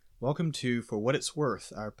Welcome to For What It's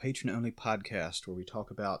Worth, our patron-only podcast where we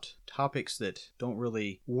talk about topics that don't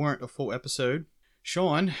really warrant a full episode.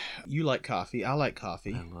 Sean, you like coffee. I like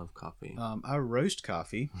coffee. I love coffee. I roast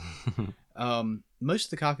coffee. Most of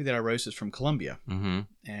the coffee that I roast is from Colombia. Mm-hmm.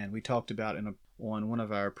 And we talked about on one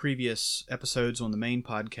of our previous episodes on the main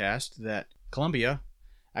podcast that Colombia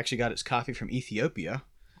actually got its coffee from Ethiopia.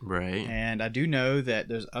 Right. And I do know that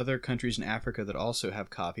there's other countries in Africa that also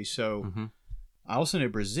have coffee. So I also know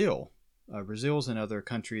Brazil. Brazil is another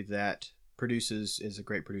country that is a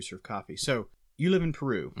great producer of coffee. So you live in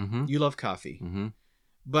Peru. Mm-hmm. You love coffee. Mm-hmm.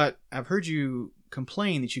 But I've heard you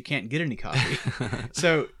complain that you can't get any coffee.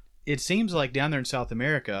 So it seems like down there in South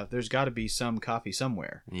America, there's got to be some coffee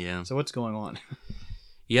somewhere. Yeah. So what's going on?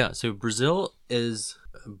 Yeah. So Brazil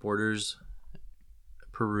borders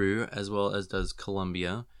Peru as well as does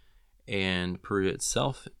Colombia, and Peru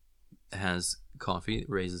itself has coffee,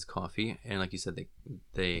 raises coffee, and like you said,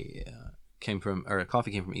 coffee came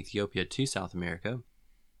from Ethiopia to South America.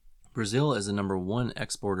 Brazil is the number one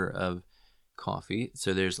exporter of coffee,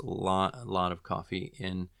 so there's a lot of coffee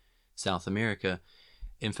in South America.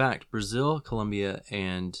 In fact, Brazil, Colombia,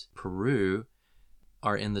 and Peru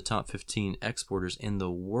are in the top 15 exporters in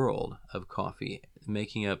the world of coffee,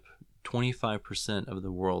 making up 25% of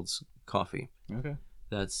the world's coffee. Okay.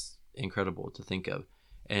 That's incredible to think of.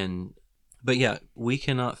 But yeah, we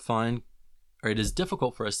cannot find, or it is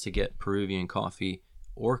difficult for us to get Peruvian coffee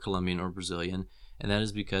or Colombian or Brazilian, and that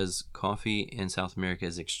is because coffee in South America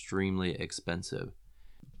is extremely expensive.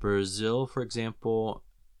 Brazil, for example,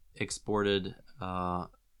 exported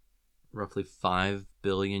roughly $5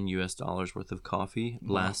 billion worth of coffee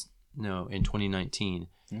in 2019.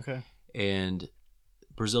 Okay. And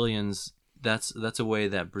Brazilians, that's a way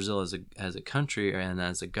that Brazil as a country and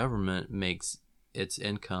as a government makes its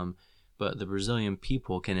income, but the Brazilian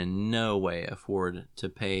people can in no way afford to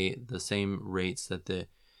pay the same rates that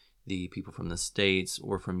the people from the States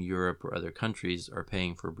or from Europe or other countries are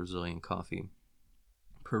paying for Brazilian coffee.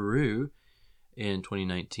 Peru in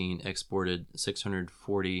 2019 exported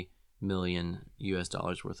 $640 million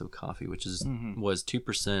worth of coffee, which was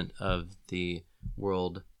 2% of the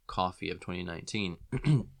world coffee of 2019.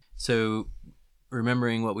 So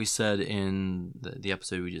remembering what we said in the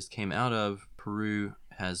episode we just came out of, Peru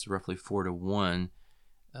has roughly 4-to-1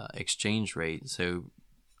 exchange rate. So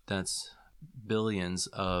that's billions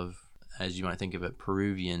of, as you might think of it,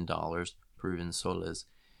 Peruvian dollars, Peruvian soles.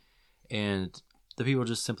 And the people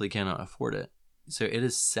just simply cannot afford it. So it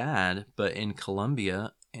is sad, but in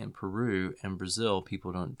Colombia and Peru and Brazil,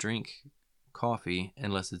 people don't drink coffee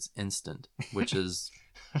unless it's instant, which is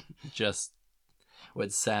just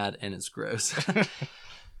what's sad and it's gross.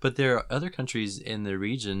 But there are other countries in the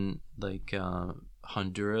region like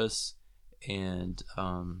Honduras and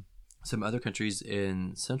some other countries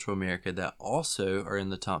in Central America that also are in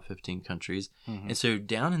the top 15 countries. And so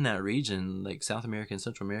down in that region, like South America and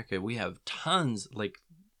Central America, we have tons, like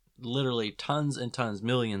literally tons and tons,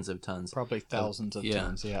 millions of tons. Probably thousands of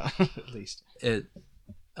tons, at least.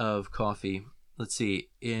 Of coffee. Let's see,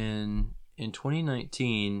 in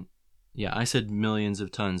 2019... Yeah, I said millions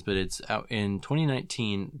of tons, but it's out in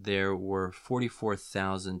 2019, there were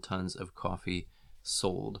 44,000 tons of coffee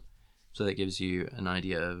sold. So that gives you an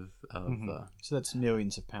idea of so that's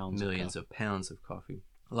millions of pounds. Millions of pounds of coffee.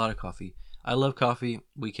 A lot of coffee. I love coffee.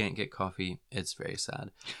 We can't get coffee. It's very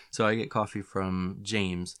sad. So I get coffee from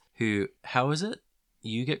James, how is it?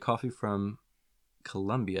 You get coffee from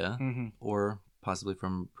Colombia or possibly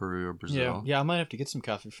from Peru or Brazil. Yeah, I might have to get some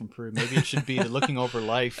coffee from Peru. Maybe it should be the Looking Over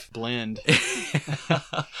Life blend.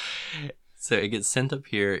 So it gets sent up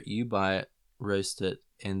here, you buy it, roast it,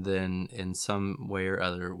 and then in some way or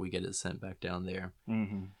other, we get it sent back down there.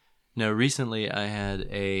 Now, recently I had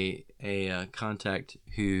a contact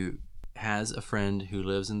who has a friend who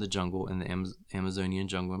lives in the jungle, in the Amazonian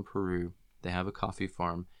jungle in Peru. They have a coffee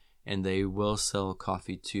farm, and they will sell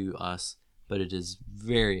coffee to us, but it is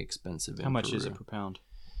very expensive in Peru. How much is it per pound?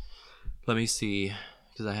 Let me see,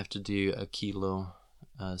 because I have to do a kilo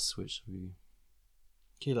switch.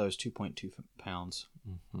 Kilo is 2.2 pounds.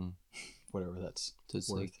 Whatever that's so it's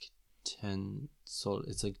worth. Like 10 sol.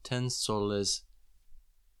 It's like 10 soles,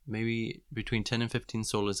 maybe between 10 and 15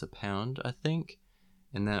 soles a pound, I think.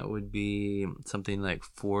 And that would be something like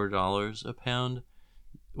 $4 a pound,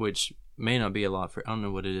 which may not be a lot for, I don't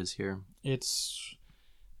know what it is here. It's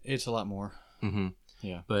a lot more.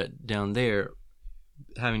 Yeah. But down there,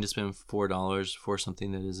 having to spend $4 for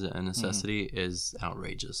something that is a necessity is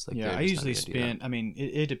outrageous. Like, yeah, I usually spend, I mean,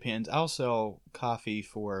 it depends. I'll sell coffee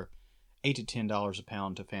for $8 to $10 a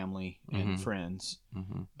pound to family and friends.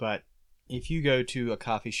 But if you go to a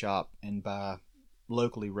coffee shop and buy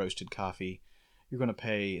locally roasted coffee, you're going to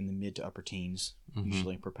pay in the mid to upper teens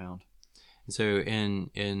usually per pound. So in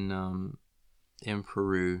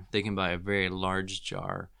Peru, they can buy a very large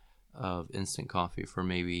jar of instant coffee for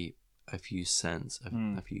maybe a few cents,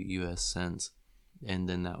 a few U.S. cents, and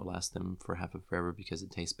then that will last them for half of forever because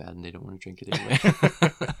it tastes bad and they don't want to drink it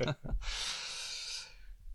anyway.